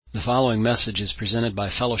The following message is presented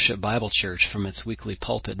by Fellowship Bible Church from its weekly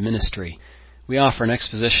pulpit ministry. We offer an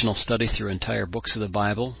expositional study through entire books of the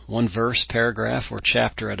Bible, one verse, paragraph, or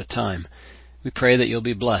chapter at a time. We pray that you'll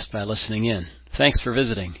be blessed by listening in. Thanks for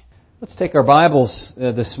visiting. Let's take our Bibles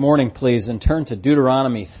this morning, please, and turn to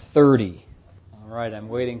Deuteronomy 30. All right, I'm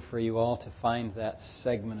waiting for you all to find that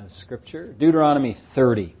segment of Scripture. Deuteronomy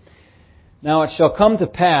 30. Now it shall come to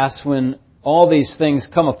pass when all these things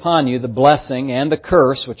come upon you, the blessing and the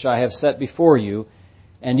curse which I have set before you,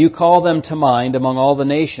 and you call them to mind among all the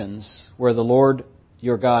nations where the Lord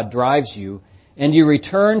your God drives you, and you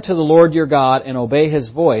return to the Lord your God and obey His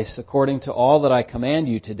voice according to all that I command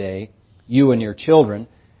you today, you and your children,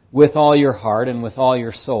 with all your heart and with all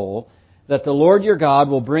your soul, that the Lord your God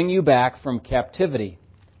will bring you back from captivity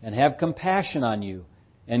and have compassion on you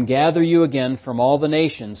and gather you again from all the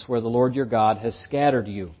nations where the Lord your God has scattered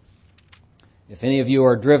you. If any of you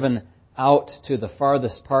are driven out to the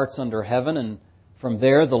farthest parts under heaven, and from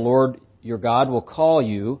there the Lord your God will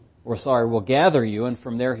will gather you, and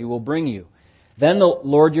from there He will bring you. Then the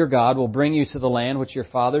Lord your God will bring you to the land which your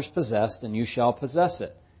fathers possessed, and you shall possess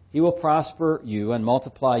it. He will prosper you and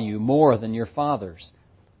multiply you more than your fathers.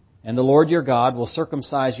 And the Lord your God will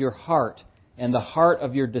circumcise your heart and the heart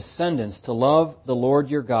of your descendants to love the Lord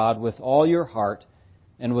your God with all your heart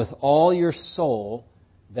and with all your soul,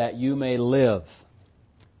 that you may live.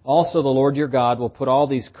 Also the Lord your God will put all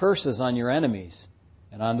these curses on your enemies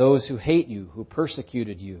and on those who hate you, who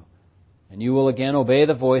persecuted you. And you will again obey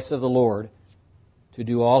the voice of the Lord to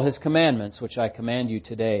do all His commandments, which I command you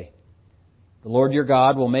today. The Lord your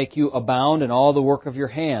God will make you abound in all the work of your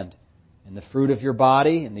hand, in the fruit of your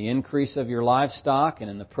body, in the increase of your livestock, and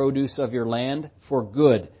in the produce of your land, for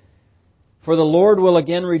good. For the Lord will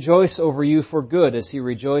again rejoice over you for good, as He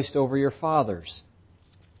rejoiced over your fathers,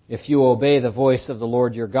 if you obey the voice of the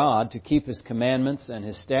Lord your God, to keep His commandments and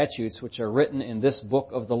His statutes which are written in this book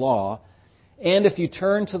of the law, and if you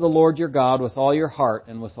turn to the Lord your God with all your heart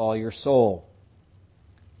and with all your soul.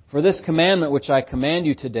 For this commandment which I command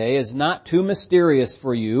you today is not too mysterious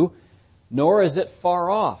for you, nor is it far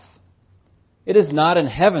off. It is not in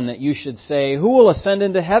heaven that you should say, who will ascend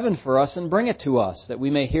into heaven for us and bring it to us, that we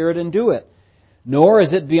may hear it and do it? Nor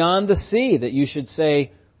is it beyond the sea that you should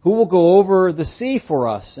say, who will go over the sea for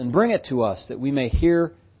us and bring it to us, that we may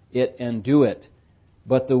hear it and do it?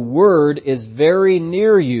 But the word is very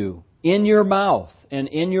near you, in your mouth and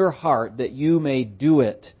in your heart, that you may do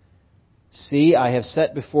it. See, I have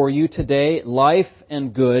set before you today life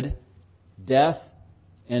and good, death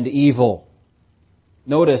and evil.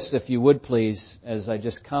 Notice, if you would please, as I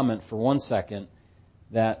just comment for 1 second,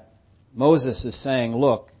 that Moses is saying,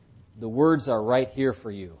 look, the words are right here for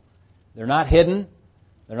you. They're not hidden.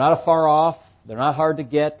 They're not afar off. They're not hard to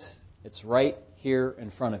get. It's right here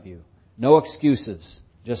in front of you. No excuses.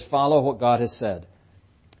 Just follow what God has said.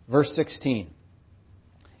 Verse 16.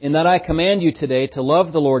 In that I command you today to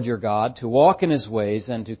love the Lord your God, to walk in His ways,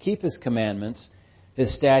 and to keep His commandments,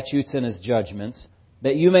 His statutes, and His judgments,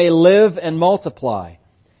 that you may live and multiply.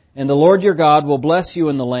 And the Lord your God will bless you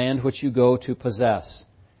in the land which you go to possess.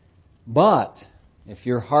 But if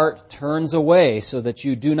your heart turns away so that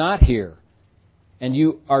you do not hear, and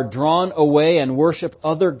you are drawn away and worship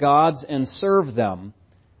other gods and serve them,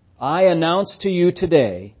 I announce to you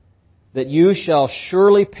today that you shall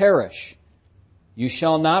surely perish. You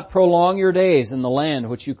shall not prolong your days in the land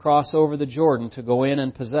which you cross over the Jordan to go in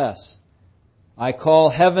and possess. I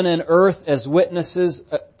call heaven and earth as witnesses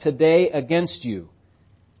today against you,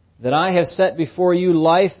 that I have set before you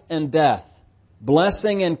life and death,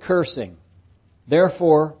 blessing and cursing.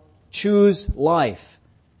 Therefore, choose life,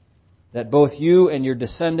 that both you and your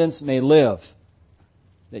descendants may live,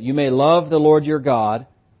 that you may love the Lord your God,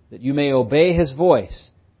 that you may obey His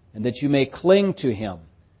voice, and that you may cling to Him.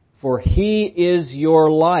 For He is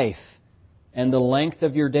your life and the length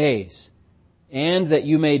of your days, and that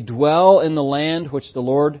you may dwell in the land which the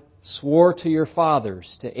Lord swore to your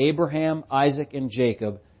fathers, to Abraham, Isaac, and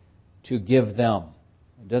Jacob, to give them.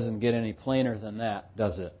 It doesn't get any plainer than that,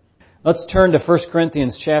 does it? Let's turn to 1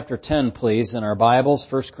 Corinthians chapter 10, please, in our Bibles.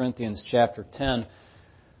 1 Corinthians chapter 10.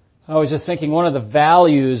 I was just thinking one of the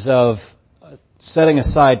values of setting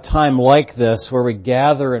aside time like this where we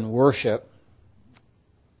gather and worship,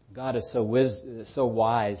 God is so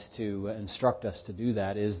wise to instruct us to do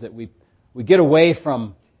that, is that we get away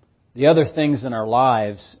from the other things in our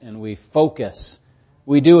lives and we focus.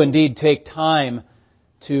 We do indeed take time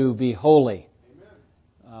to be holy.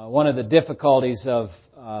 One of the difficulties of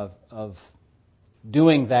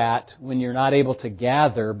doing that when you're not able to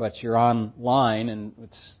gather, but you're online, and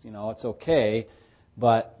it's okay,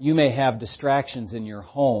 but you may have distractions in your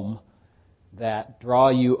home that draw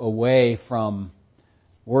you away from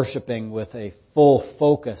worshiping with a full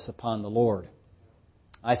focus upon the Lord.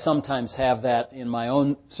 I sometimes have that in my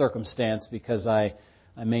own circumstance because I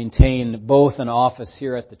maintain both an office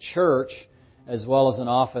here at the church as well as an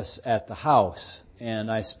office at the house.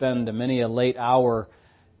 And I spend many a late hour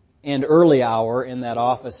and early hour in that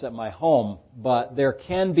office at my home. But there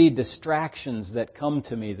can be distractions that come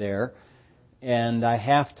to me there. And I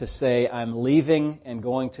have to say I'm leaving and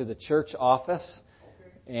going to the church office.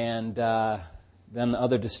 And then the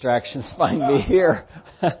other distractions find me here.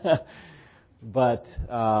 But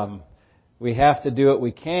we have to do what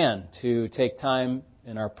we can to take time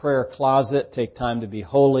in our prayer closet, take time to be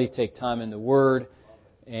holy, take time in the Word.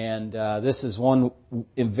 And this is one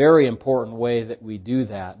very important way that we do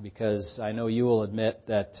that, because I know you will admit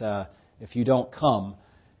that if you don't come,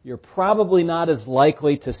 you're probably not as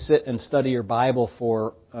likely to sit and study your Bible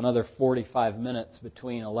for another 45 minutes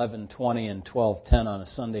between 11:20 and 12:10 on a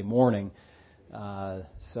Sunday morning.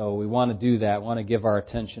 So we want to do that. We want to give our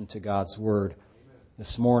attention to God's Word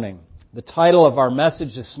this morning. The title of our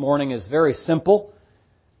message this morning is very simple.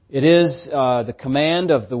 It is the command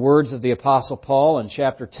of the words of the Apostle Paul in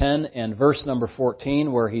chapter 10 and verse number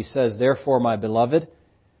 14, where he says, "Therefore, my beloved,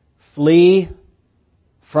 flee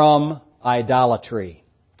from idolatry."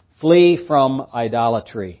 Flee from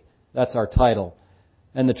idolatry. That's our title.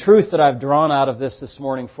 And the truth that I've drawn out of this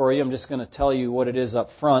morning for you, I'm just going to tell you what it is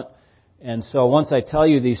up front. And so once I tell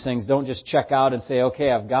you these things, don't just check out and say,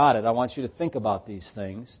 okay, I've got it. I want you to think about these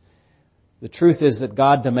things. The truth is that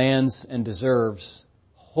God demands and deserves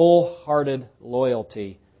wholehearted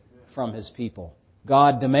loyalty from His people.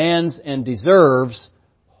 God demands and deserves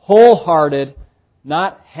wholehearted,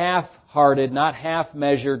 not half-hearted, not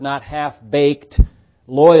half-measured, not half-baked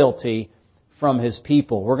loyalty from His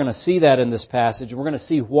people. We're going to see that in this passage. We're going to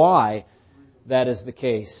see why that is the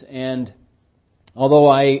case. And although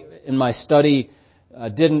I, in my study,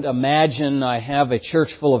 didn't imagine I have a church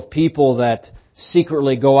full of people that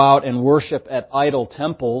secretly go out and worship at idol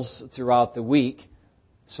temples throughout the week,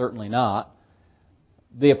 certainly not.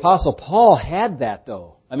 The Apostle Paul had that,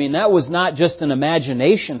 though. I mean, that was not just an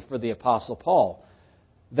imagination for the Apostle Paul.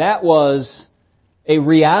 That was a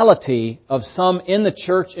reality of some in the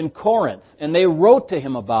church in Corinth. And they wrote to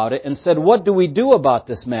him about it and said, what do we do about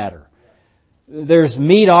this matter? There's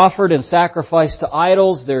meat offered and sacrificed to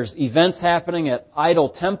idols. There's events happening at idol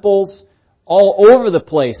temples all over the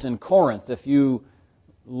place in Corinth. If you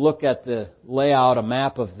look at the layout, a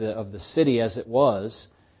map of the city as it was,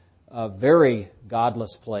 a very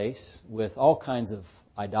godless place with all kinds of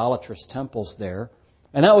idolatrous temples there.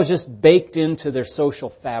 And that was just baked into their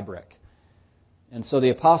social fabric. And so the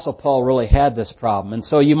Apostle Paul really had this problem. And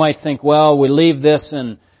so you might think, well, we leave this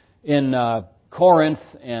in Corinth,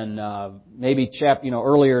 and maybe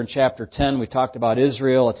earlier in chapter 10 we talked about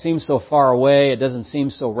Israel. It seems so far away. It doesn't seem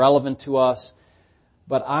so relevant to us.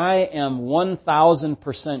 But I am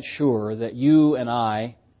 1,000% sure that you and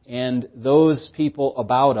I and those people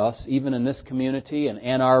about us, even in this community in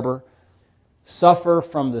Ann Arbor, suffer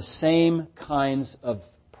from the same kinds of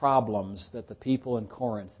problems that the people in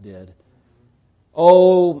Corinth did.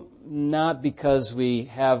 Oh, not because we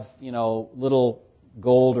have, little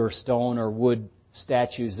gold or stone or wood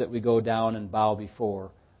statues that we go down and bow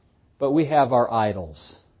before. But we have our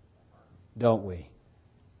idols, don't we?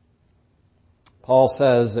 Paul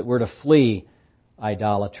says that we're to flee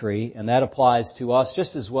idolatry, and that applies to us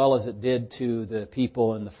just as well as it did to the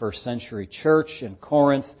people in the first century church in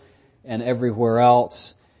Corinth and everywhere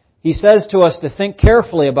else. He says to us to think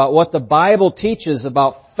carefully about what the Bible teaches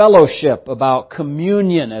about fellowship, about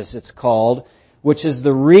communion as it's called, which is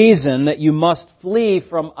the reason that you must flee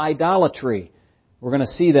from idolatry. We're going to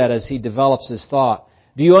see that as he develops his thought.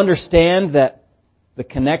 Do you understand that the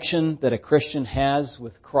connection that a Christian has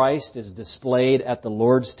with Christ is displayed at the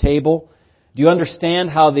Lord's table? Do you understand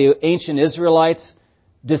how the ancient Israelites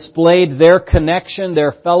displayed their connection,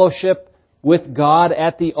 their fellowship with God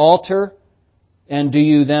at the altar? And do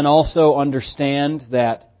you then also understand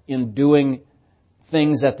that in doing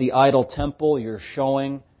things at the idol temple, you're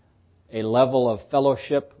showing a level of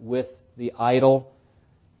fellowship with the idol?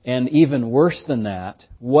 And even worse than that,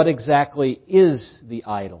 what exactly is the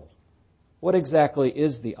idol? What exactly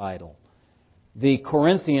is the idol? The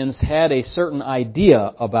Corinthians had a certain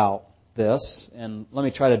idea about this, and let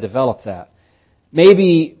me try to develop that. Let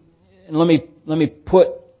me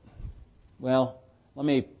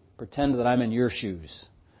pretend that I'm in your shoes.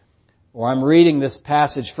 Or I'm reading this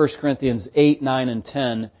passage, 1 Corinthians 8, 9, and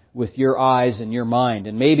 10, with your eyes and your mind.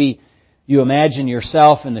 And maybe you imagine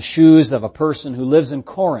yourself in the shoes of a person who lives in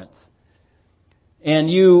Corinth. And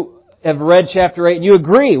you have read chapter 8 and you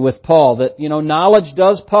agree with Paul that, knowledge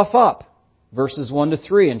does puff up. Verses 1 to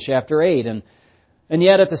 3 in chapter 8. And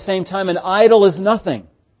yet at the same time, an idol is nothing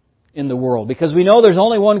in the world because we know there's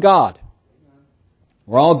only one God.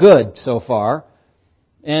 We're all good so far.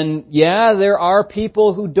 And there are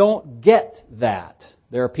people who don't get that.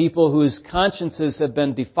 There are people whose consciences have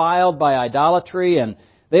been defiled by idolatry and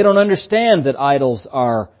they don't understand that idols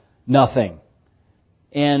are nothing.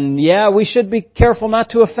 And we should be careful not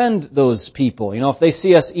to offend those people. If they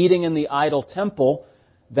see us eating in the idol temple,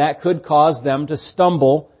 that could cause them to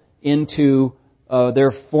stumble into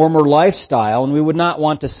their former lifestyle, and we would not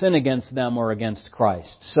want to sin against them or against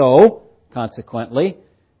Christ. So, consequently,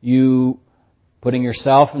 you, putting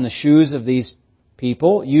yourself in the shoes of these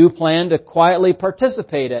people, you plan to quietly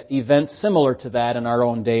participate at events similar to that in our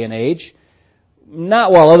own day and age.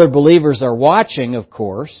 Not while other believers are watching, of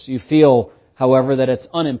course. You feel, however, that it's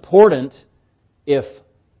unimportant if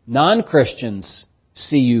non-Christians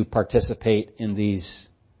see you participate in these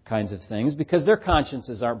kinds of things because their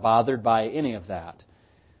consciences aren't bothered by any of that.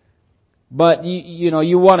 But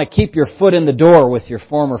you want to keep your foot in the door with your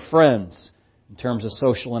former friends in terms of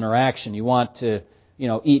social interaction. You want to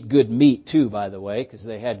eat good meat too, by the way, because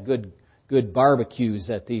they had good barbecues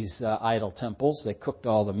at these idol temples. They cooked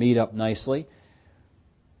all the meat up nicely.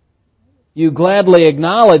 You gladly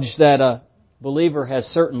acknowledge that a believer has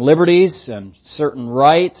certain liberties and certain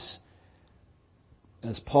rights,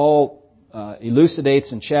 as Paul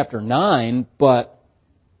elucidates in chapter 9, but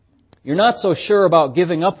you're not so sure about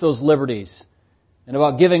giving up those liberties and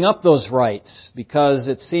about giving up those rights because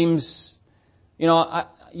it seems,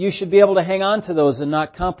 you should be able to hang on to those and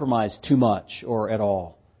not compromise too much or at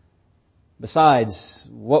all. Besides,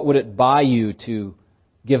 what would it buy you to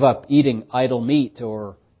give up eating idol meat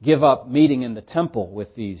or give up meeting in the temple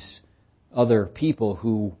with these other people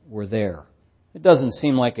who were there? It doesn't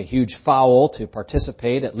seem like a huge foul to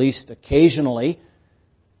participate, at least occasionally.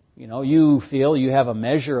 You feel you have a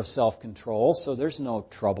measure of self-control, so there's no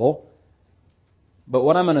trouble. But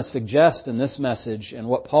what I'm going to suggest in this message and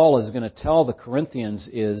what Paul is going to tell the Corinthians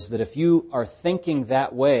is that if you are thinking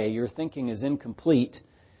that way, your thinking is incomplete,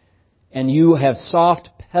 and you have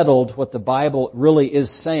soft-pedaled what the Bible really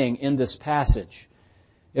is saying in this passage.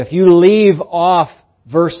 If you leave off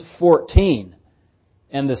verse 14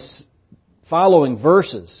 and the following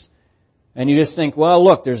verses, and you just think, well,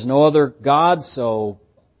 look, there's no other gods, so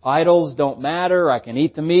idols don't matter. I can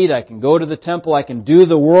eat the meat. I can go to the temple. I can do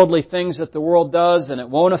the worldly things that the world does, and it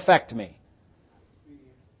won't affect me.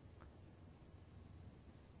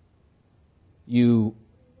 You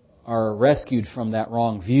are rescued from that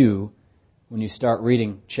wrong view when you start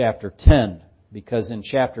reading chapter 10, because in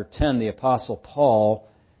chapter 10, the Apostle Paul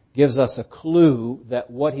gives us a clue that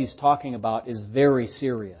what he's talking about is very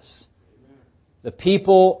serious. The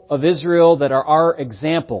people of Israel that are our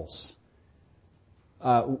examples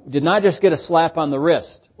did not just get a slap on the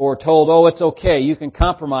wrist or told, oh, it's okay, you can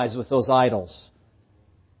compromise with those idols.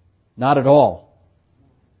 Not at all.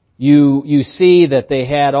 You see that they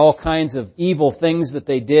had all kinds of evil things that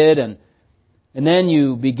they did, and then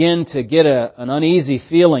you begin to get an uneasy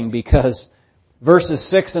feeling because verses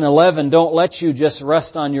 6 and 11 don't let you just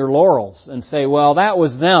rest on your laurels and say, well, that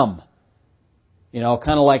was them.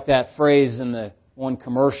 Kind of like that phrase in the one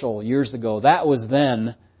commercial years ago, that was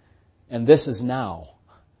then and this is now.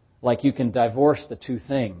 Like you can divorce the two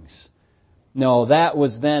things. No, that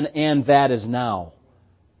was then and that is now.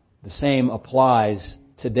 The same applies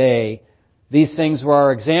today. These things were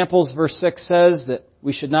our examples, verse 6 says, that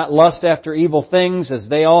we should not lust after evil things as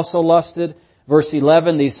they also lusted. Verse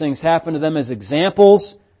 11, these things happened to them as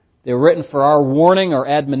examples. They were written for our warning or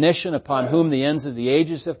admonition upon whom the ends of the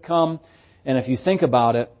ages have come. And if you think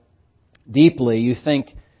about it deeply, you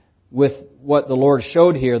think with what the Lord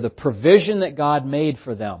showed here, the provision that God made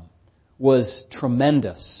for them was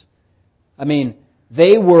tremendous. I mean,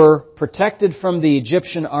 they were protected from the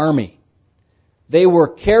Egyptian army. They were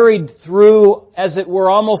carried through, as it were,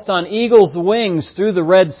 almost on eagle's wings through the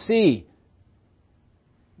Red Sea.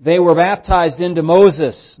 They were baptized into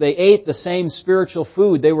Moses. They ate the same spiritual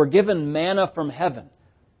food. They were given manna from heaven.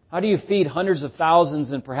 How do you feed hundreds of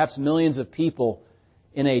thousands and perhaps millions of people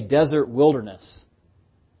in a desert wilderness?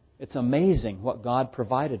 It's amazing what God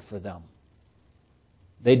provided for them.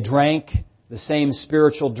 They drank the same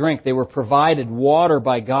spiritual drink. They were provided water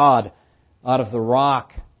by God out of the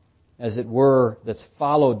rock, as it were, that's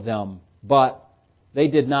followed them. But they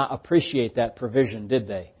did not appreciate that provision, did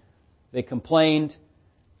they? They complained.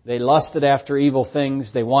 They lusted after evil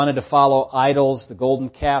things. They wanted to follow idols, the golden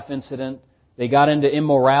calf incident. They got into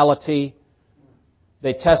immorality.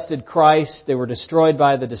 They tested Christ. They were destroyed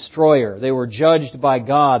by the destroyer. They were judged by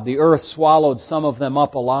God. The earth swallowed some of them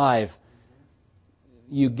up alive.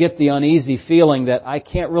 You get the uneasy feeling that I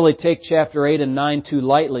can't really take chapter 8 and 9 too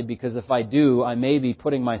lightly, because if I do, I may be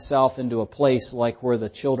putting myself into a place like where the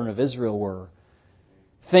children of Israel were,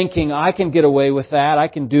 thinking I can get away with that, I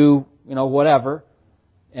can do, whatever,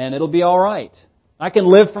 and it'll be all right. I can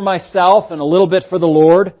live for myself and a little bit for the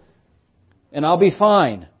Lord, and I'll be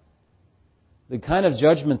fine. The kind of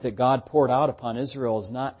judgment that God poured out upon Israel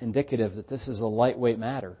is not indicative that this is a lightweight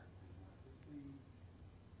matter.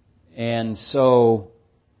 And so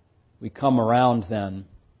we come around then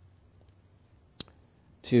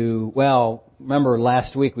to, remember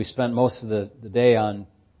last week we spent most of the day on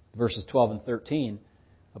verses 12 and 13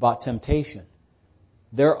 about temptation.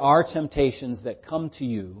 There are temptations that come to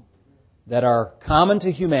you that are common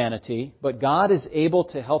to humanity, but God is able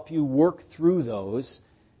to help you work through those.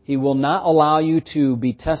 He will not allow you to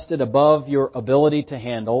be tested above your ability to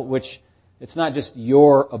handle, which it's not just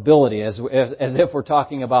your ability, as if we're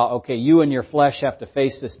talking about, okay, you and your flesh have to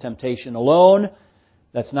face this temptation alone.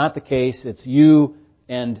 That's not the case. It's you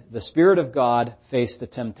and the Spirit of God face the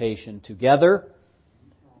temptation together,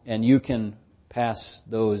 and you can pass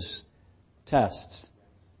those tests.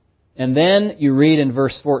 And then you read in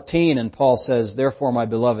verse 14, and Paul says, "Therefore, my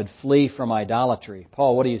beloved, flee from idolatry."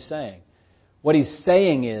 Paul, what are you saying? What he's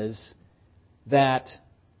saying is that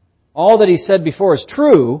all that he said before is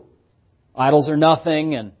true. Idols are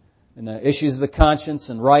nothing, and the issues of the conscience,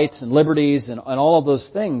 and rights, and liberties, and all of those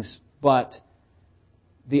things. But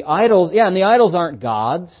the idols, and the idols aren't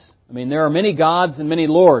gods. I mean, there are many gods and many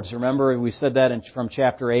lords. Remember, we said that from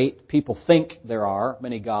chapter 8. People think there are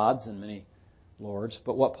many gods and many lords.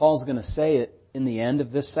 But what Paul's going to say in the end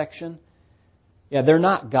of this section, they're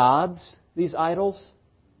not gods, these idols.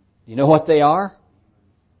 You know what they are?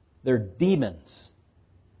 They're demons.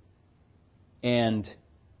 And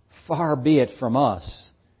far be it from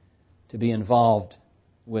us to be involved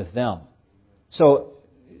with them. So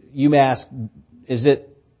you may ask, is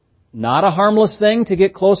it not a harmless thing to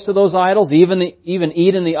get close to those idols, even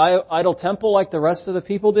eat in the idol temple like the rest of the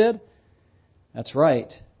people did? That's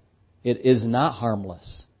right. It is not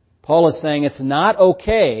harmless. Paul is saying it's not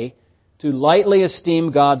okay to lightly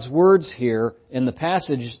esteem God's words here in the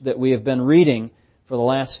passage that we have been reading for the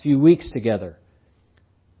last few weeks together.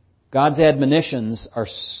 God's admonitions are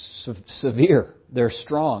severe. They're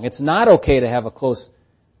strong. It's not okay to have a close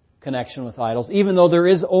connection with idols, even though there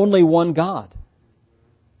is only one God.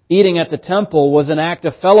 Eating at the temple was an act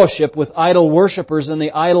of fellowship with idol worshippers and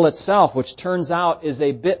the idol itself, which turns out is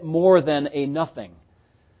a bit more than a nothing.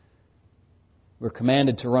 We're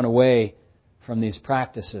commanded to run away from these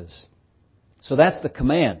practices. So that's the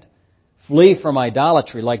command. Flee from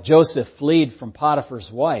idolatry, like Joseph fled from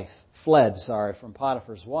Potiphar's wife.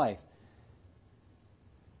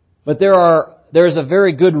 But there's a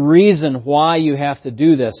very good reason why you have to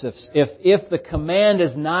do this. If the command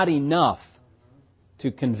is not enough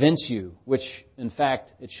to convince you, which in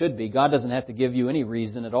fact it should be, God doesn't have to give you any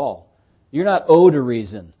reason at all. You're not owed a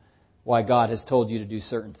reason why God has told you to do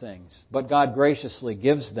certain things. But God graciously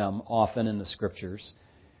gives them often in the Scriptures.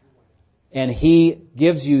 And He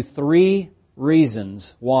gives you 3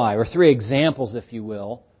 reasons why, or 3 examples, if you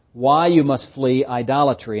will, why you must flee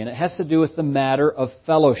idolatry. And it has to do with the matter of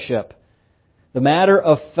fellowship. The matter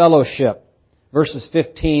of fellowship. Verses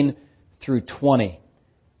 15 through 20.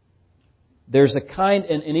 There's a kind,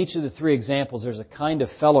 in each of the 3 examples, there's a kind of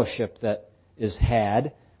fellowship that is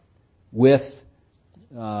had with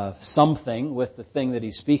something, with the thing that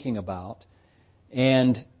he's speaking about.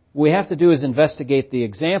 And what we have to do is investigate the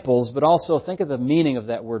examples, but also think of the meaning of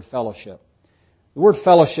that word fellowship. The word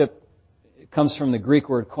fellowship comes from the Greek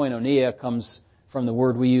word koinonia, comes from the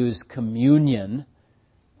word we use communion.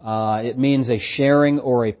 It means a sharing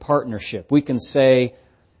or a partnership. We can say,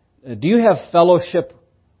 do you have fellowship?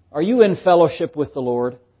 Are you in fellowship with the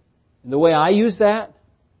Lord? And the way I use that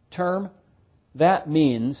term, that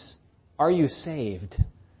means, are you saved?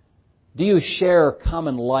 Do you share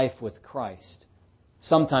common life with Christ?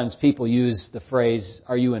 Sometimes people use the phrase,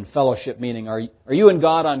 are you in fellowship, meaning are you and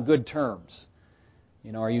God on good terms?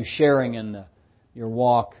 Are you sharing in your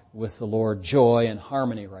walk with the Lord joy and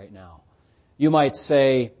harmony right now? You might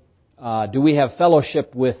say, do we have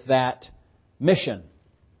fellowship with that mission?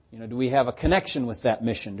 Do we have a connection with that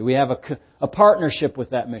mission? Do we have a partnership with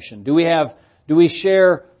that mission? Do we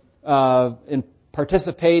share and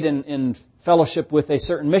participate in fellowship with a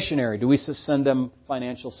certain missionary? Do we send them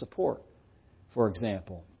financial support, for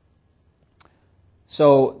example?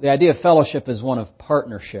 So the idea of fellowship is one of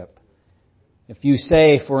partnership. If you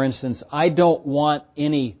say, for instance, I don't want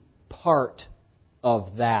any part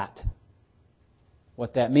of that.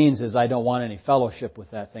 What that means is I don't want any fellowship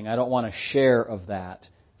with that thing. I don't want a share of that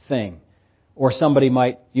thing. Or somebody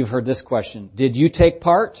might, you've heard this question, did you take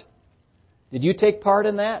part? Did you take part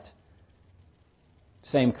in that?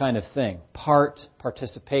 Same kind of thing.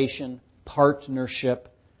 Participation, partnership.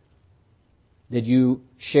 Did you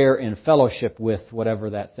share in fellowship with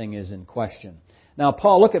whatever that thing is in question? Now,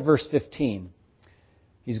 Paul, look at verse 15.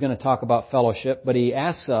 He's going to talk about fellowship, but he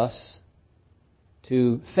asks us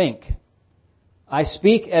to think. I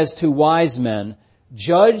speak as to wise men.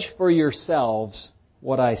 Judge for yourselves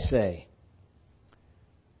what I say.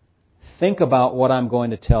 Think about what I'm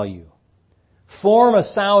going to tell you. Form a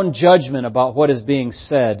sound judgment about what is being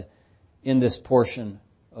said in this portion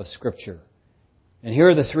of Scripture. And here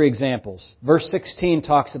are the three examples. Verse 16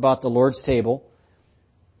 talks about the Lord's table,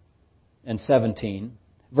 and 17.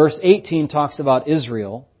 Verse 18 talks about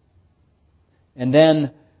Israel. And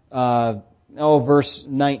then, verse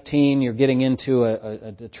 19, you're getting into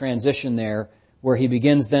a transition there where he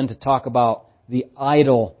begins then to talk about the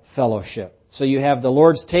idol fellowship. So you have the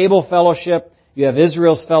Lord's table fellowship, you have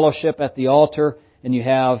Israel's fellowship at the altar, and you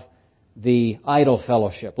have the idol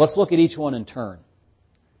fellowship. Let's look at each one in turn.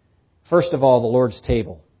 First of all, the Lord's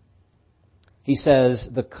table. He says,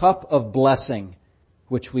 the cup of blessing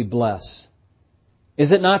which we bless.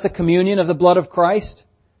 Is it not the communion of the blood of Christ?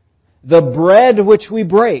 The bread which we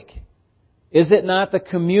break. Is it not the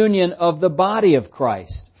communion of the body of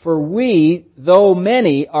Christ? For we, though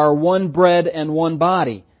many, are one bread and one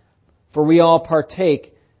body. For we all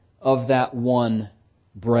partake of that one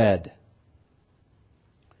bread.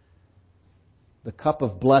 The cup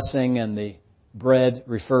of blessing and the bread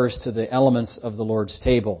refers to the elements of the Lord's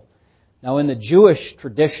table. Now, in the Jewish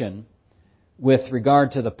tradition, with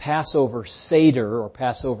regard to the Passover Seder or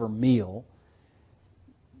Passover meal,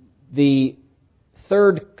 the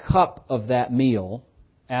third cup of that meal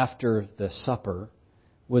after the supper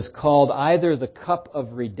was called either the cup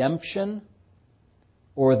of redemption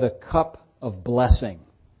or the cup of blessing.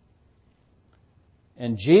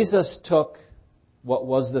 And Jesus took what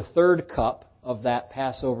was the third cup of that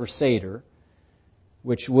Passover Seder,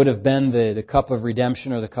 which would have been the cup of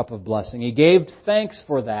redemption or the cup of blessing. He gave thanks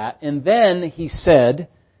for that, and then he said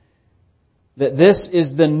that this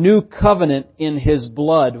is the new covenant in His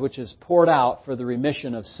blood, which is poured out for the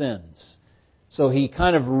remission of sins. So he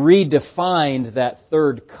kind of redefined that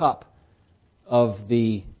third cup of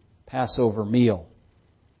the Passover meal.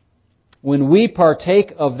 When we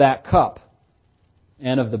partake of that cup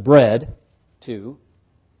and of the bread, too,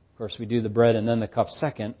 of course we do the bread and then the cup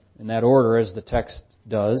second, in that order as the text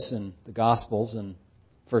does in the Gospels and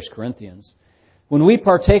 1 Corinthians. When we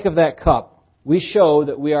partake of that cup, we show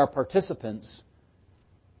that we are participants,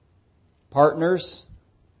 partners,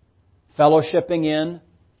 fellowshipping in,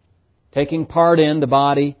 taking part in the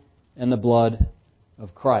body and the blood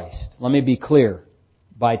of Christ. Let me be clear.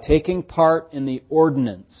 By taking part in the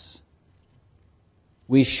ordinance,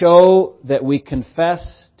 we show that we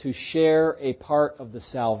confess to share a part of the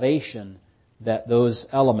salvation that those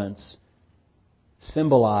elements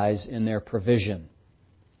symbolize in their provision.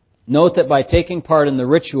 Note that by taking part in the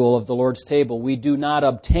ritual of the Lord's table, we do not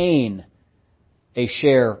obtain a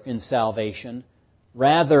share in salvation.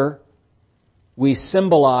 Rather, we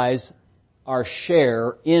symbolize our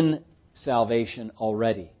share in salvation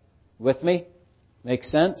already. With me? Make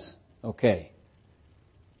sense? Okay.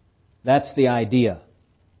 That's the idea.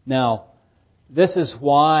 Now, this is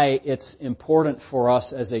why it's important for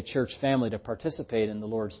us as a church family to participate in the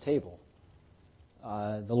Lord's table.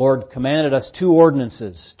 The Lord commanded us two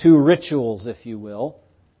ordinances, two rituals, if you will.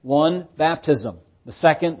 One, baptism. The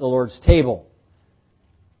second, the Lord's table.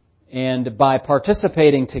 And by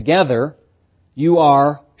participating together, you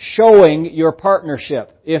are showing your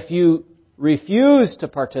partnership. If you refuse to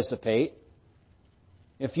participate,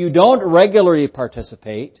 if you don't regularly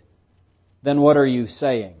participate, then what are you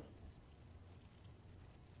saying?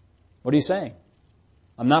 What are you saying?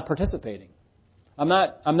 I'm not participating. I'm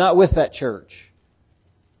not with that church.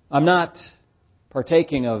 I'm not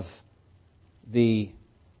partaking of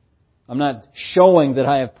I'm not showing that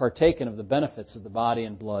I have partaken of the benefits of the body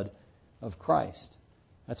and blood of Christ.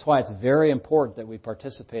 That's why it's very important that we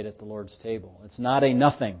participate at the Lord's table. It's not a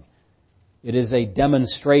nothing. It is a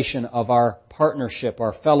demonstration of our partnership,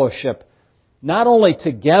 our fellowship, not only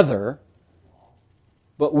together,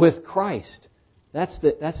 but with Christ. That's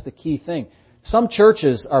the key thing. Some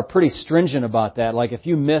churches are pretty stringent about that. Like if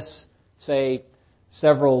you miss, say,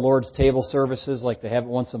 several Lord's table services, like they have it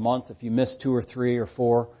once a month, if you miss 2 or 3 or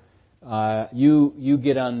 4, you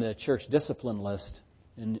get on the church discipline list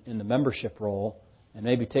in the membership roll and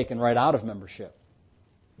maybe taken right out of membership.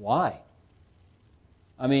 Why?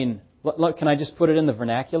 I mean, look, can I just put it in the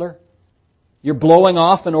vernacular? You're blowing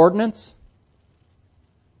off an ordinance?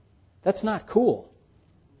 That's not cool.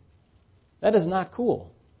 That is not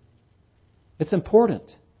cool. It's important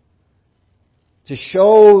to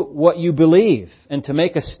show what you believe and to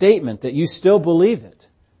make a statement that you still believe it.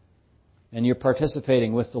 And you're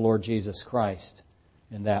participating with the Lord Jesus Christ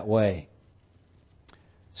in that way.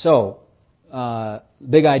 So,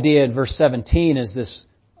 big idea in verse 17 is this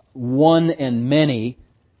one and many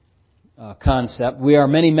concept. We are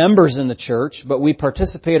many members in the church, but we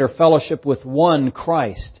participate or fellowship with one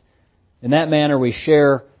Christ. In that manner we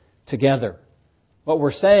share together. What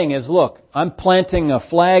we're saying is, look, I'm planting a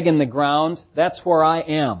flag in the ground. That's where I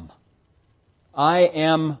am. I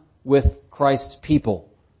am with Christ's people.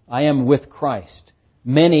 I am with Christ.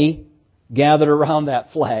 Many gathered around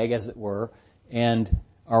that flag, as it were, and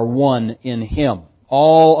are one in Him.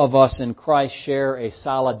 All of us in Christ share a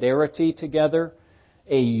solidarity together,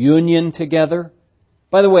 a union together.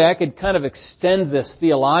 By the way, I could kind of extend this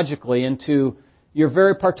theologically into your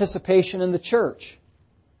very participation in the church.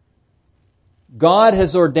 God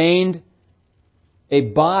has ordained a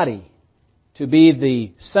body to be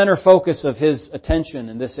the center focus of His attention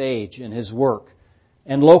in this age, in His work.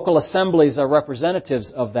 And local assemblies are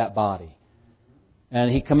representatives of that body. And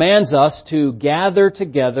He commands us to gather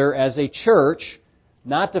together as a church,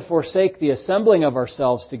 not to forsake the assembling of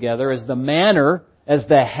ourselves together as the manner, as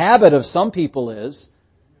the habit of some people is.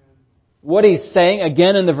 What He's saying,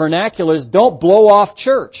 again in the vernacular, is don't blow off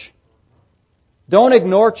church. Don't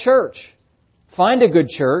ignore church. Find a good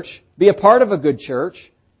church. Be a part of a good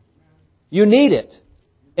church. You need it.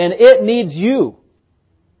 And it needs you.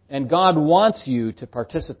 And God wants you to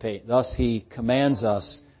participate. Thus, He commands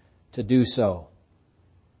us to do so.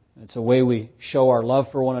 It's a way we show our love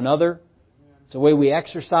for one another. It's a way we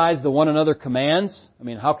exercise the one another commands. I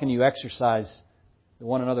mean, how can you exercise the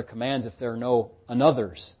one another commands if there are no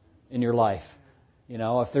anothers in your life? You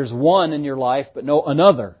know, if there's one in your life but no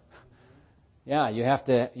another. Yeah, you have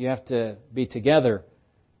to be together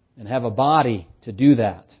and have a body to do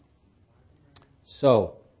that.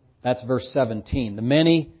 So, that's verse 17. The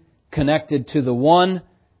many connected to the one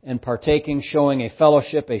and partaking, showing a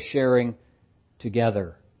fellowship, a sharing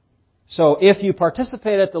together. So, if you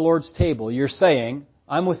participate at the Lord's table, you're saying,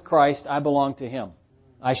 I'm with Christ, I belong to Him.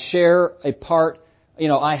 I share a part,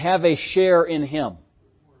 I have a share in Him.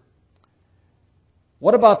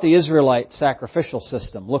 What about the Israelite sacrificial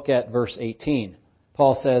system? Look at verse 18.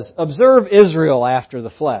 Paul says, observe Israel after the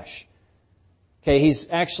flesh. Okay, he's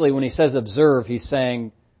actually, when he says observe, he's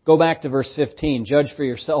saying, go back to verse 15. Judge for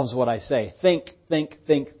yourselves what I say. Think.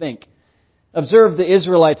 Observe the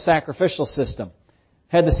Israelite sacrificial system.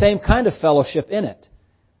 Had the same kind of fellowship in it.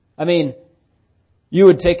 I mean, you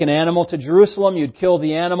would take an animal to Jerusalem, you'd kill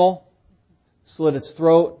the animal, slit its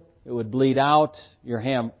throat, it would bleed out. Your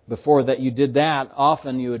hand, before that you did that,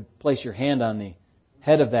 often you would place your hand on the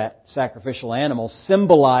head of that sacrificial animal,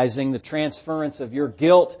 symbolizing the transference of your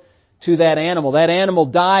guilt to that animal. That animal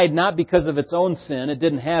died not because of its own sin. It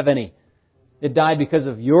didn't have any. It died because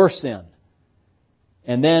of your sin.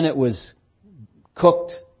 And then it was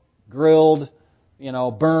cooked, grilled,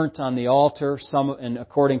 burnt on the altar. And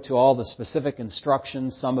according to all the specific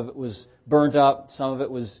instructions, some of it was burnt up, some of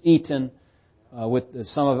it was eaten.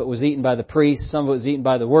 Some of it was eaten by the priest, some of it was eaten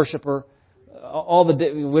by the worshiper.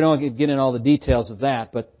 We don't get into all the details of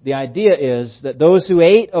that, but the idea is that those who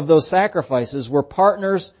ate of those sacrifices were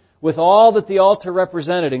partners with all that the altar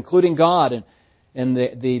represented, including God and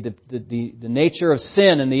the nature of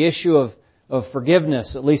sin and the issue of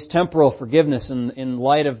forgiveness, at least temporal forgiveness in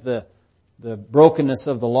light of the brokenness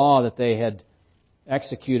of the law that they had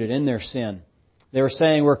executed in their sin. They were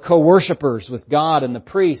saying we're co-worshipers with God and the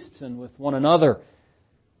priests and with one another.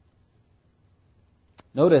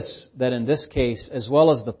 Notice that in this case, as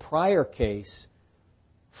well as the prior case,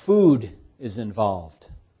 food is involved.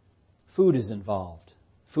 Food is involved.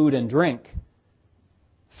 Food and drink.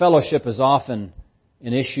 Fellowship is often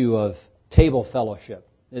an issue of table fellowship,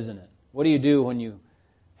 isn't it? What do you do when you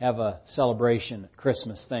have a celebration,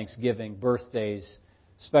 Christmas, Thanksgiving, birthdays,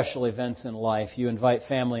 special events in life? You invite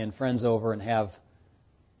family and friends over and have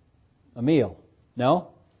a meal. No?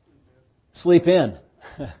 Sleep in.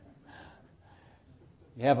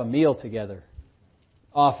 You have a meal together.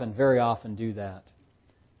 Very often do that.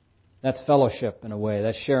 That's fellowship in a way.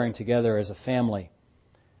 That's sharing together as a family.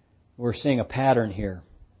 We're seeing a pattern here.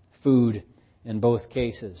 Food in both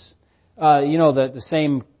cases. The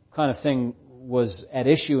same kind of thing was at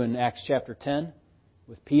issue in Acts chapter 10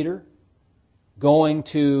 with Peter. Going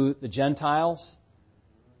to the Gentiles.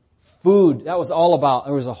 Food, that was all about,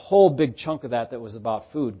 there was a whole big chunk of that was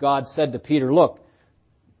about food. God said to Peter, look,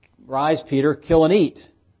 Rise, Peter, kill and eat.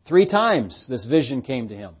 3 times this vision came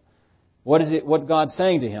to him. What God's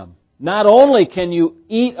saying to him? Not only can you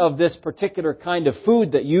eat of this particular kind of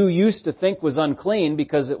food that you used to think was unclean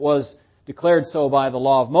because it was declared so by the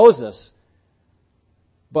law of Moses,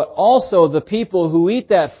 but also the people who eat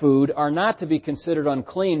that food are not to be considered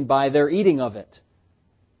unclean by their eating of it.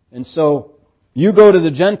 And so you go to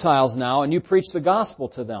the Gentiles now and you preach the gospel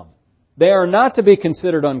to them. They are not to be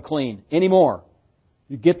considered unclean anymore.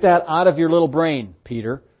 You get that out of your little brain,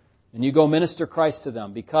 Peter, and you go minister Christ to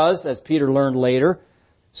them. Because, as Peter learned later,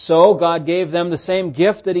 so God gave them the same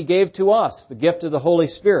gift that He gave to us, the gift of the Holy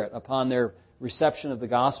Spirit, upon their reception of the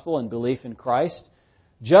gospel and belief in Christ.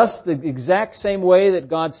 Just the exact same way that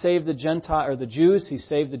God saved the Jews, He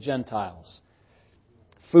saved the Gentiles.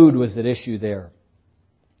 Food was at issue there.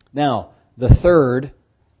 Now, the third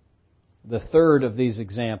of these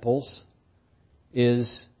examples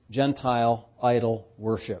is Gentile idol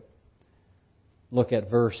worship. Look at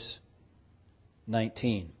verse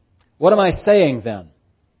 19. What am I saying then?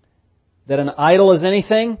 That an idol is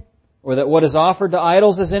anything? Or that what is offered to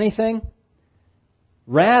idols is anything?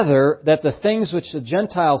 Rather, that the things which the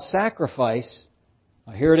Gentiles sacrifice,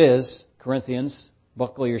 here it is, Corinthians,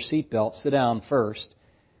 buckle your seatbelt, sit down first.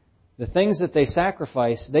 The things that they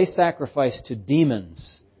sacrifice to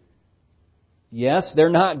demons. Yes, they're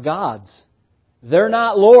not gods. They're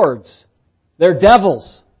not lords. They're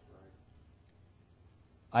devils.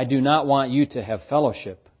 I do not want you to have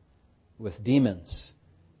fellowship with demons.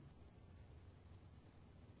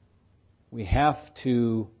 We have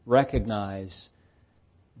to recognize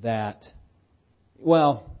that,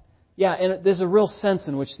 and there's a real sense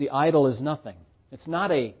in which the idol is nothing. It's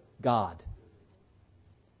not a god.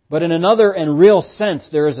 But in another and real sense,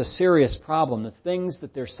 there is a serious problem. The things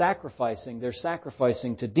that they're sacrificing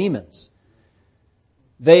to demons.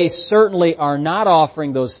 They certainly are not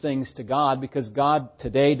offering those things to God because God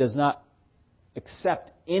today does not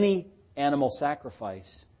accept any animal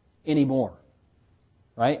sacrifice anymore.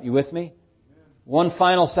 Right? You with me? One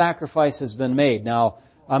final sacrifice has been made. Now,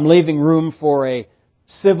 I'm leaving room for a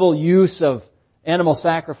civil use of animal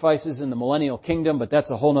sacrifices in the millennial kingdom, but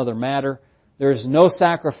that's a whole other matter. There is no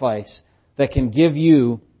sacrifice that can give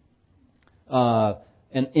you an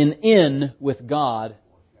in with God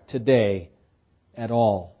today at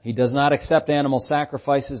all. He does not accept animal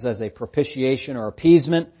sacrifices as a propitiation or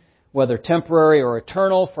appeasement, whether temporary or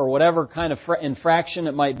eternal, for whatever kind of infraction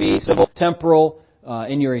it might be, civil, temporal,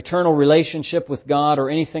 in your eternal relationship with God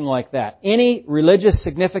or anything like that. Any religious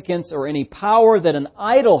significance or any power that an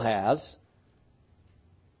idol has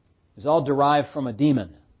is all derived from a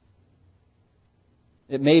demon.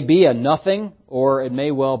 It may be a nothing, or it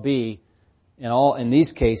may well be, in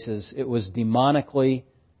these cases, it was demonically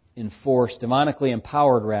enforced, demonically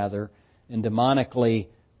empowered rather, and demonically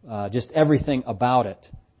just everything about it.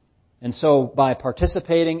 And so by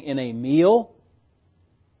participating in a meal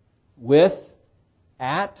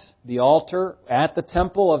at the altar, at the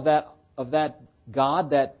temple of that god,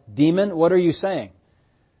 that demon, what are you saying?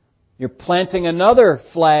 You're planting another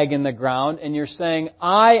flag in the ground and you're saying,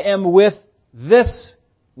 I am with this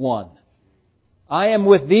one. I am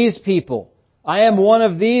with these people. I am one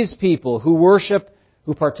of these people who worship,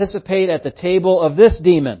 who participate at the table of this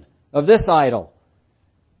demon, of this idol.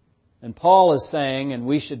 And Paul is saying, and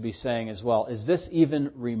we should be saying as well, is this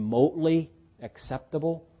even remotely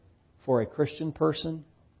acceptable for a Christian person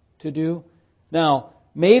to do? Now,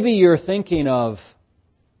 maybe you're thinking of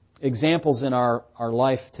examples in our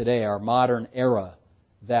life today, our modern era,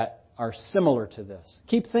 that are similar to this.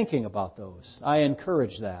 Keep thinking about those. I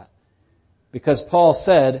encourage that. Because Paul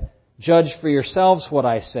said, judge for yourselves what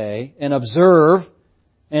I say, and observe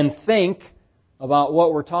and think about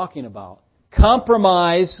what we're talking about.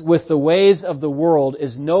 Compromise with the ways of the world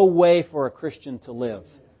is no way for a Christian to live.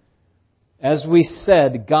 As we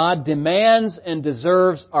said, God demands and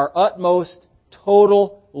deserves our utmost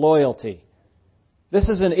total loyalty. This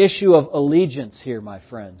is an issue of allegiance here, my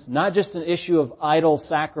friends. Not just an issue of idol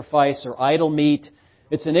sacrifice or idol meat.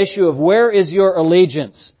 It's an issue of where is your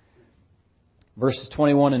allegiance. Verses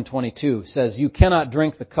 21 and 22 says, you cannot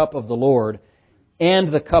drink the cup of the Lord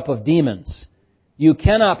and the cup of demons. You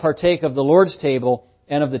cannot partake of the Lord's table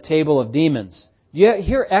and of the table of demons. Do you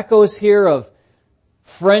hear echoes here of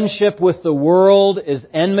friendship with the world is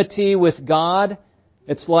enmity with God?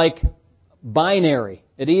 It's like binary.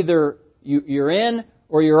 It either you're in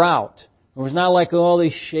or you're out. It's not like all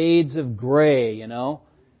these shades of gray,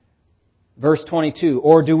 Verse 22,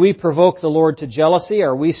 or do we provoke the Lord to jealousy?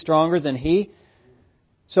 Are we stronger than He?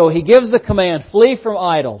 So He gives the command, flee from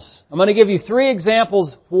idols. I'm going to give you 3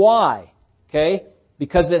 examples why. Okay?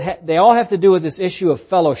 because they all have to do with this issue of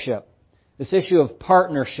fellowship, this issue of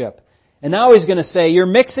partnership. And now he's going to say, you're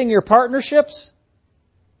mixing your partnerships?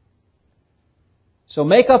 So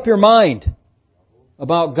make up your mind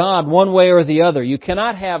about God one way or the other. You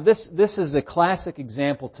cannot have, this is a classic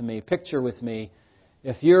example to me. Picture with me,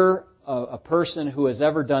 if you're a person who has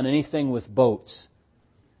ever done anything with boats.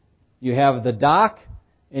 You have the dock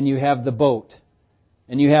and you have the boat.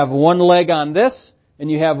 And you have one leg on this and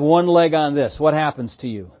you have one leg on this. What happens to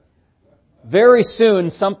you? Very soon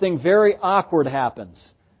something very awkward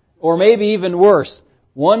happens. Or maybe even worse,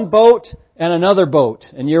 one boat and another boat.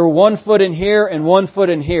 And you're 1 foot in here and 1 foot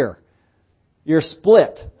in here. You're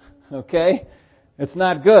split. Okay? It's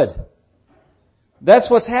not good. That's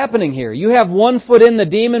what's happening here. You have 1 foot in the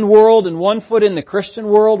demon world and 1 foot in the Christian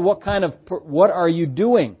world. What are you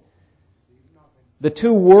doing? The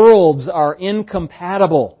two worlds are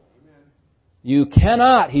incompatible. You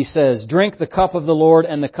cannot, he says, drink the cup of the Lord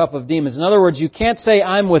and the cup of demons. In other words, you can't say,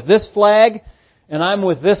 I'm with this flag and I'm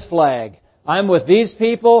with this flag. I'm with these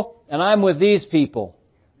people and I'm with these people.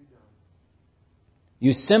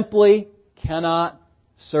 You simply cannot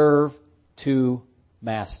serve two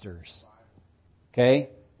masters. Okay?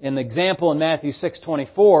 In the example in Matthew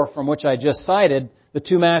 6:24, from which I just cited, the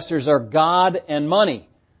two masters are God and money.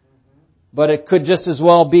 But it could just as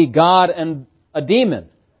well be God and a demon.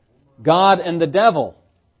 God and the devil.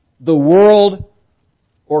 The world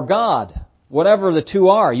or God. Whatever the two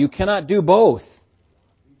are. You cannot do both.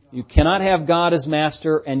 You cannot have God as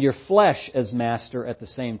master and your flesh as master at the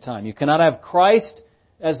same time. You cannot have Christ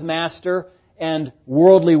as master and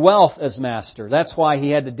worldly wealth as master. That's why he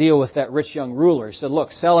had to deal with that rich young ruler. He said,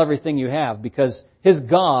 look, sell everything you have, because his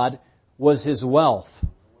God was his wealth.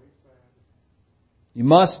 You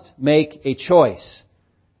must make a choice.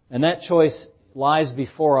 And that choice lies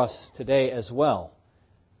before us today as well.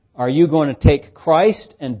 Are you going to take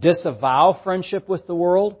Christ and disavow friendship with the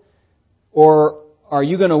world? Or are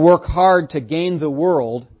you going to work hard to gain the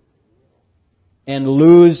world and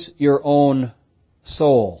lose your own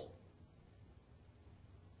soul?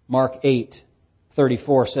 Mark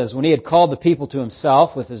 8:34 says, when he had called the people to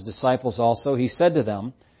himself with his disciples also, he said to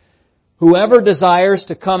them, whoever desires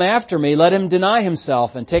to come after me, let him deny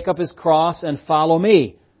himself and take up his cross and follow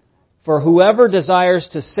me. For whoever desires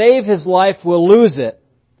to save his life will lose it,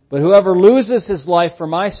 but whoever loses his life for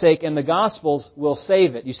my sake and the gospel's will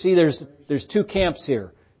save it. You see, there's two camps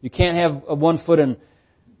here. You can't have 1 foot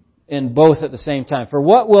in both at the same time. For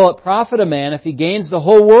what will it profit a man if he gains the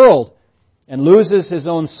whole world and loses his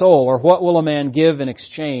own soul? Or what will a man give in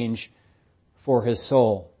exchange for his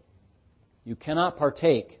soul? You cannot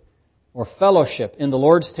partake or fellowship in the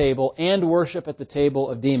Lord's table and worship at the table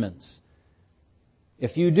of demons.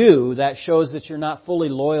 If you do, that shows that you're not fully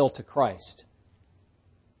loyal to Christ.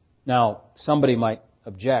 Now, somebody might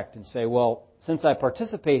object and say, well, since I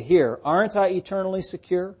participate here, aren't I eternally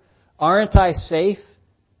secure? Aren't I safe?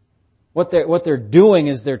 What they're doing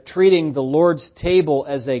is they're treating the Lord's table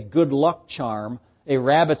as a good luck charm, a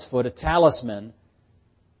rabbit's foot, a talisman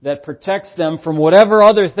that protects them from whatever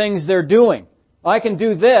other things they're doing. I can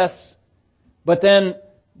do this, but then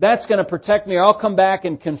that's going to protect me, or I'll come back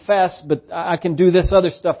and confess, but I can do this other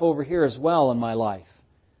stuff over here as well in my life.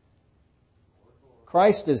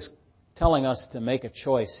 Christ is telling us to make a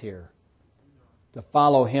choice here, to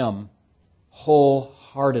follow Him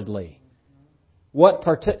wholeheartedly.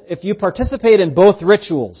 If you participate in both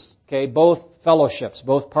rituals, okay, both fellowships,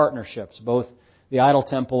 both partnerships, both the idol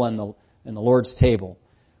temple and the Lord's table,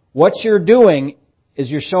 what you're doing is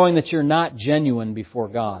you're showing that you're not genuine before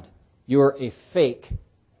God. You're a fake.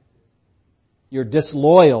 You're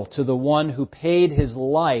disloyal to the one who paid His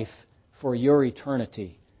life for your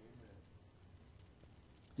eternity.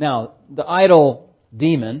 Now, the idol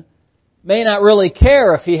demon may not really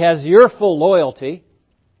care if he has your full loyalty,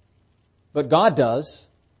 but God does.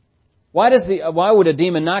 Why would a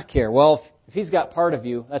demon not care? Well, if he's got part of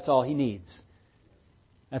you, that's all he needs.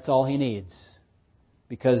 That's all he needs.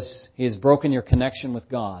 Because he has broken your connection with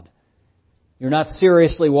God. You're not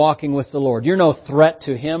seriously walking with the Lord. You're no threat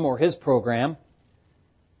to Him or His program.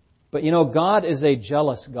 But you know, God is a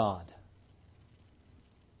jealous God.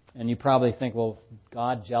 And you probably think, well,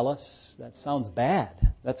 God jealous? That sounds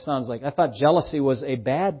bad. That sounds like, I thought jealousy was a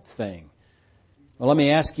bad thing. Well, let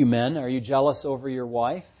me ask you, men, are you jealous over your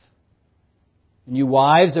wife? And you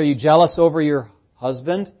wives, are you jealous over your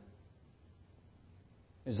husband?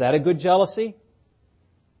 Is that a good jealousy?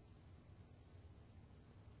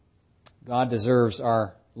 God deserves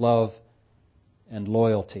our love and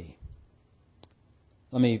loyalty.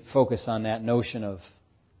 Let me focus on that notion of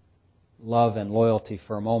love and loyalty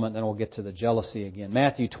for a moment, then we'll get to the jealousy again.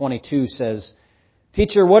 Matthew 22 says,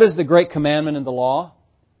 Teacher, what is the great commandment in the law?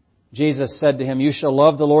 Jesus said to him, you shall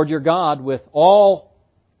love the Lord your God with all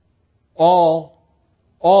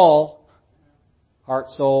heart,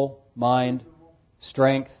 soul, mind,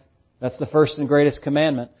 strength. That's the first and greatest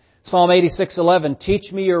commandment. Psalm 86:11,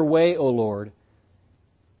 teach me your way, O Lord.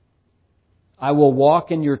 I will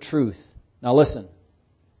walk in your truth. Now listen.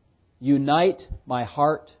 Unite my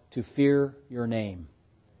heart to fear your name.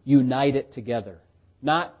 Unite it together.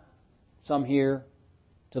 Not some here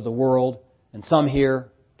to the world and some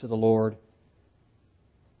here to the Lord.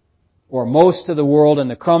 Or most to the world and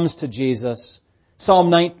the crumbs to Jesus.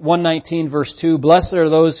 Psalm 119 verse 2, blessed are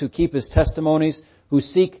those who keep His testimonies, who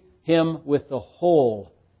seek Him with the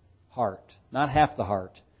whole heart, not half the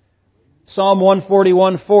heart. Psalm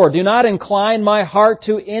 141:4, do not incline my heart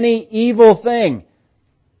to any evil thing,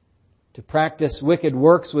 to practice wicked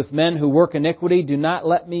works with men who work iniquity. Do not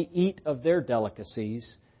let me eat of their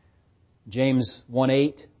delicacies. James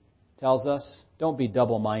 1:8 tells us, don't be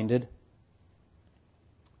double-minded.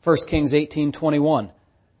 1 Kings 18:21,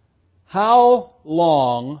 how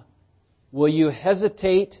long will you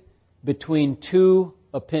hesitate between two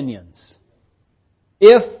opinions?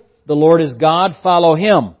 If the Lord is God, follow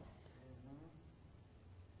Him.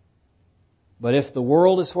 But if the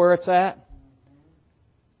world is where it's at,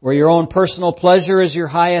 where your own personal pleasure is your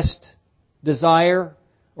highest desire,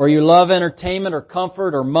 or you love entertainment or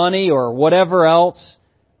comfort or money or whatever else,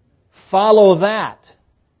 follow that.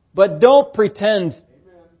 But don't pretend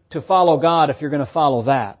to follow God if you're going to follow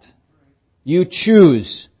that. You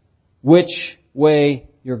choose which way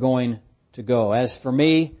you're going to go. As for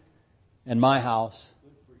me and my house,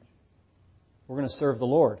 we're going to serve the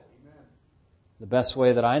Lord the best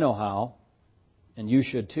way that I know how, and you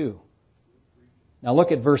should too. Now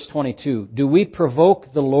look at verse 22. Do we provoke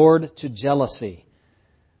the Lord to jealousy?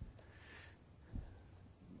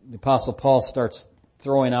 The Apostle Paul starts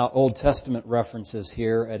throwing out Old Testament references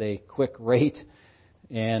here at a quick rate,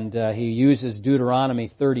 and he uses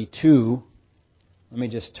Deuteronomy 32. Let me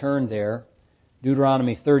just turn there.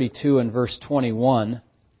 Deuteronomy 32 and verse 21.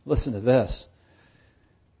 Listen to this.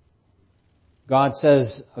 God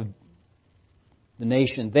says of the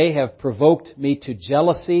nation, they have provoked me to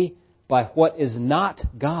jealousy by what is not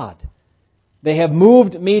God. They have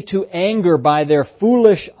moved me to anger by their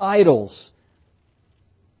foolish idols.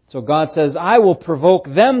 So God says, I will provoke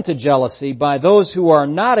them to jealousy by those who are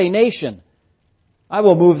not a nation. I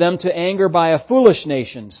will move them to anger by a foolish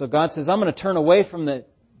nation. So God says, I'm going to turn away from the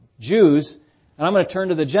Jews and I'm going to turn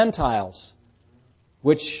to the Gentiles,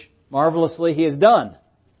 which marvelously He has done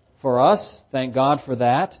for us. Thank God for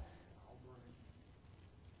that.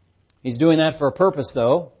 He's doing that for a purpose,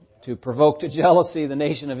 though, to provoke to jealousy the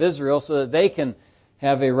nation of Israel so that they can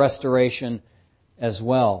have a restoration as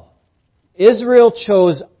well. Israel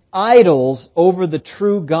chose idols over the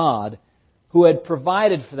true God who had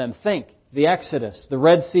provided for them. Think, the Exodus, the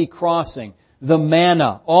Red Sea crossing, the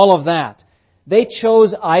manna, all of that. They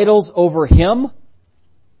chose idols over Him.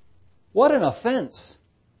 What an offense.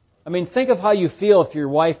 I mean, think of how you feel if your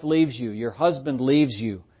wife leaves you, your husband leaves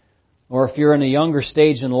you, or if you're in a younger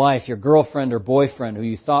stage in life, your girlfriend or boyfriend who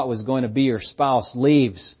you thought was going to be your spouse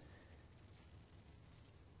leaves.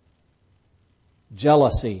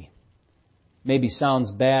 Jealousy maybe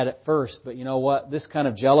sounds bad at first, but you know what? This kind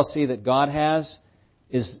of jealousy that God has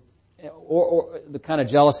is, or the kind of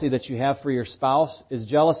jealousy that you have for your spouse, is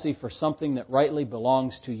jealousy for something that rightly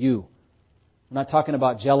belongs to you. I'm not talking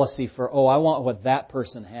about jealousy for, I want what that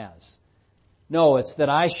person has. No, it's that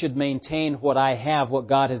I should maintain what I have, what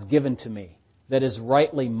God has given to me, that is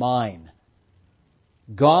rightly mine.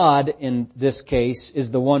 God, in this case,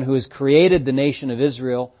 is the one who has created the nation of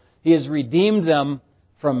Israel. He has redeemed them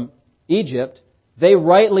from Egypt. They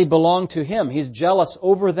rightly belong to Him. He's jealous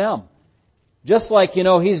over them. Just like,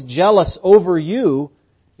 He's jealous over you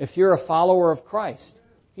if you're a follower of Christ.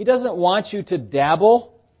 He doesn't want you to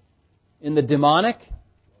dabble in the demonic,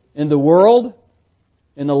 in the world,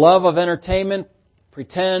 in the love of entertainment,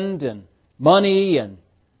 pretend, and money, and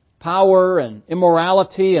power, and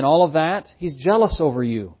immorality, and all of that. He's jealous over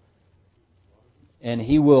you. And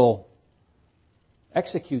He will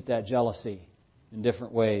execute that jealousy in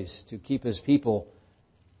different ways to keep His people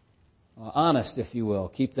honest, if you will.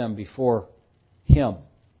 Keep them before Him.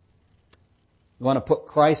 You want to put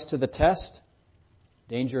Christ to the test?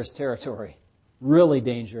 Dangerous territory. Really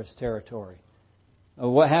dangerous territory.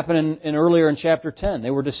 What happened earlier in chapter 10? They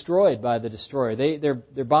were destroyed by the destroyer.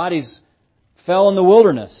 Their bodies fell in the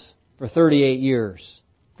wilderness for 38 years,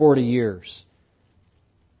 40 years.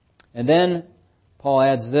 And then Paul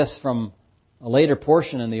adds this from a later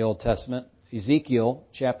portion in the Old Testament, Ezekiel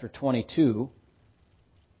chapter 22.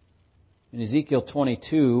 In Ezekiel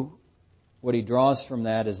 22, what he draws from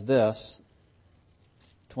that is this,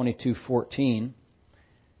 22:14.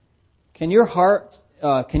 Can your heart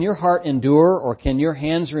endure, or can your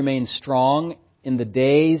hands remain strong in the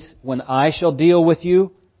days when I shall deal with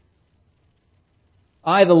you?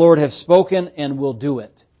 I, the Lord, have spoken and will do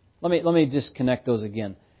it. Let me just connect those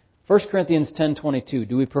again. 1 Corinthians 10:22.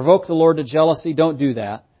 Do we provoke the Lord to jealousy? Don't do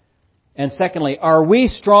that. And secondly, are we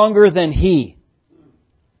stronger than He?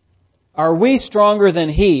 Are we stronger than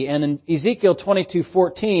He? And in Ezekiel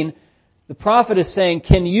 22:14, the prophet is saying,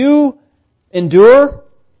 can you endure?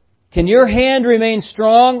 Can your hand remain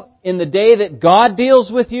strong in the day that God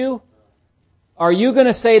deals with you? Are you going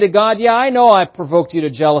to say to God, yeah, I know I provoked you to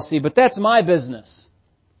jealousy, but that's my business,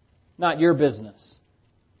 not your business?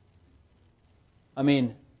 I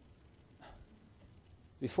mean,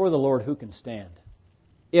 before the Lord, who can stand?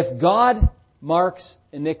 If God marks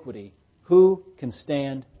iniquity, who can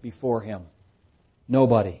stand before Him?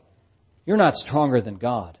 Nobody. You're not stronger than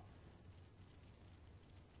God.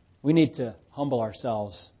 We need to humble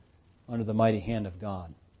ourselves under the mighty hand of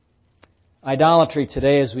God. Idolatry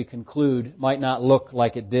today, as we conclude, might not look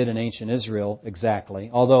like it did in ancient Israel exactly,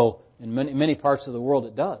 although in many parts of the world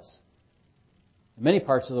it does. In many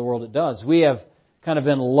parts of the world it does. We have kind of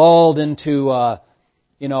been lulled into a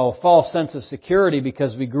false sense of security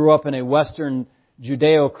because we grew up in a Western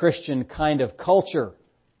Judeo-Christian kind of culture,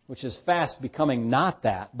 which is fast becoming not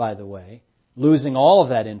that, by the way, losing all of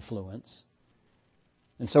that influence.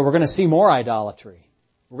 And so we're going to see more idolatry.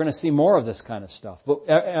 We're going to see more of this kind of stuff. But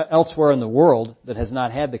elsewhere in the world that has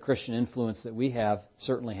not had the Christian influence that we have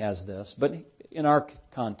certainly has this. But in our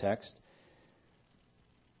context,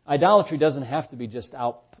 idolatry doesn't have to be just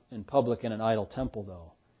out in public in an idol temple,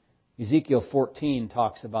 though. Ezekiel 14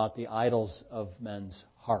 talks about the idols of men's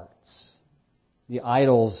hearts. The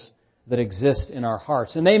idols that exist in our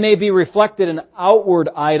hearts. And they may be reflected in outward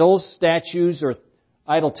idols, statues, or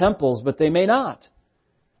idol temples, but they may not.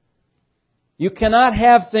 You cannot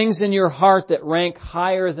have things in your heart that rank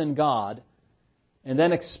higher than God and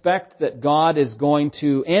then expect that God is going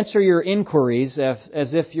to answer your inquiries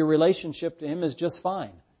as if your relationship to Him is just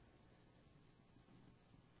fine.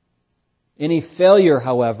 Any failure,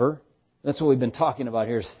 however, that's what we've been talking about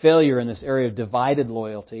here, is failure in this area of divided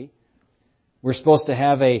loyalty. We're supposed to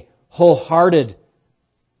have a wholehearted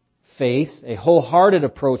faith, a wholehearted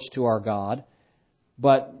approach to our God,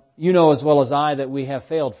 but you know as well as I that we have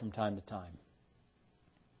failed from time to time.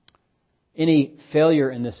 Any failure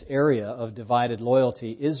in this area of divided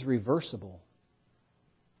loyalty is reversible.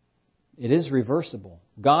 It is reversible.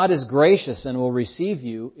 God is gracious and will receive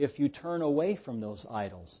you if you turn away from those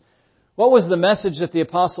idols. What was the message that the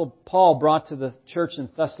Apostle Paul brought to the church in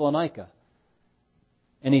Thessalonica?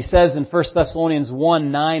 And he says in 1 Thessalonians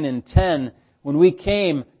 1, 9 and 10, when we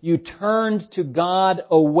came, you turned to God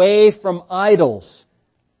away from idols,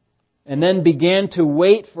 and then began to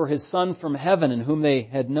wait for His Son from heaven, in whom they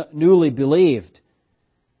had newly believed.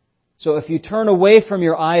 So if you turn away from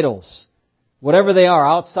your idols, whatever they are,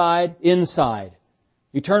 outside, inside,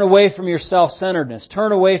 you turn away from your self-centeredness,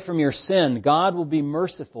 turn away from your sin, God will be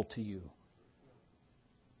merciful to you.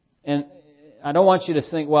 And I don't want you to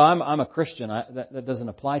think, well, I'm a Christian. That doesn't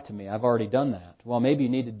apply to me. I've already done that. Well, maybe you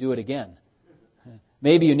need to do it again.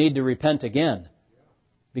 Maybe you need to repent again.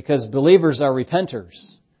 Because believers are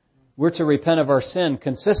repenters. We're to repent of our sin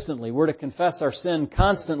consistently. We're to confess our sin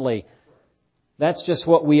constantly. That's just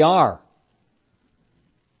what we are.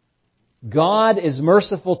 God is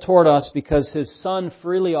merciful toward us because His Son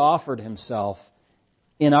freely offered Himself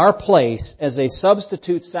in our place as a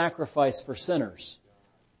substitute sacrifice for sinners.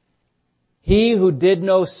 He who did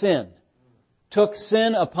no sin took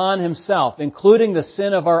sin upon Himself, including the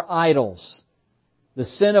sin of our idols, the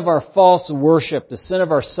sin of our false worship, the sin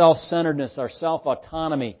of our self-centeredness, our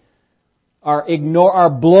self-autonomy, our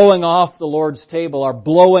blowing off the Lord's table, our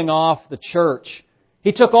blowing off the church.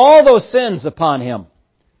 He took all those sins upon Him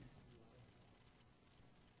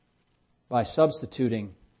by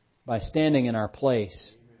substituting, by standing in our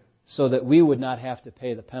place, so that we would not have to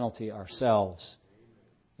pay the penalty ourselves.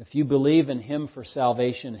 If you believe in Him for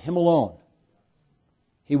salvation, Him alone,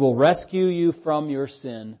 He will rescue you from your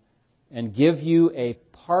sin and give you a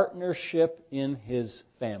partnership in His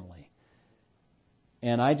family.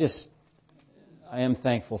 And I am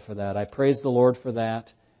thankful for that. I praise the Lord for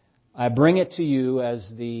that. I bring it to you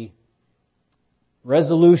as the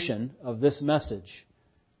resolution of this message,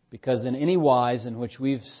 because in any wise in which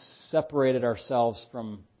we've separated ourselves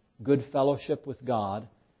from good fellowship with God,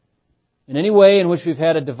 in any way in which we've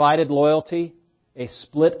had a divided loyalty, a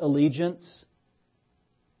split allegiance,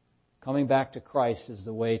 coming back to Christ is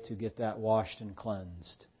the way to get that washed and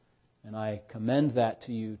cleansed. And I commend that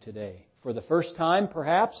to you today. For the first time,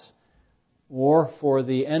 perhaps, or for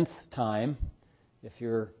the nth time, if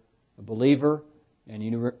you're a believer and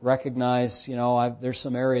you recognize, there's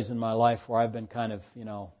some areas in my life where I've been kind of,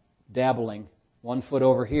 dabbling, 1 foot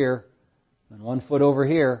over here and 1 foot over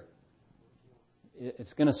here.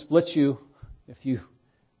 It's going to split you if you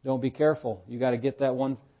don't be careful. You got to get that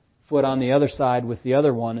 1 foot on the other side with the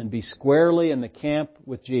other one and be squarely in the camp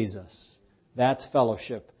with Jesus. That's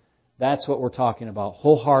fellowship. That's what we're talking about.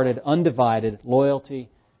 Wholehearted, undivided loyalty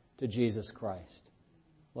to Jesus Christ.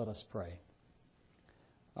 Let us pray.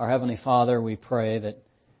 Our Heavenly Father, we pray that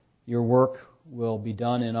your work will be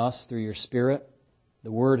done in us through your Spirit.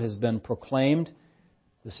 The Word has been proclaimed.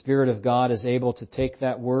 The Spirit of God is able to take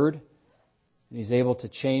that Word and He's able to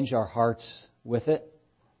change our hearts with it.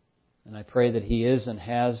 And I pray that He is and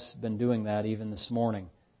has been doing that even this morning.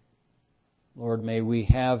 Lord, may we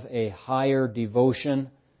have a higher devotion,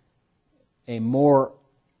 a more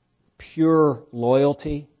pure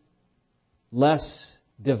loyalty, less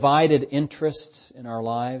divided interests in our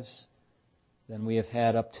lives than we have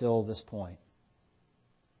had up till this point.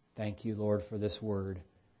 Thank you, Lord, for this word.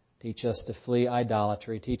 Teach us to flee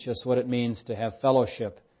idolatry. Teach us what it means to have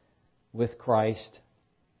fellowship with Christ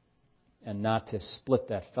and not to split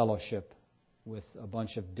that fellowship with a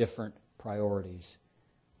bunch of different priorities.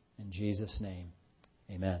 In Jesus' name,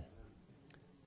 amen.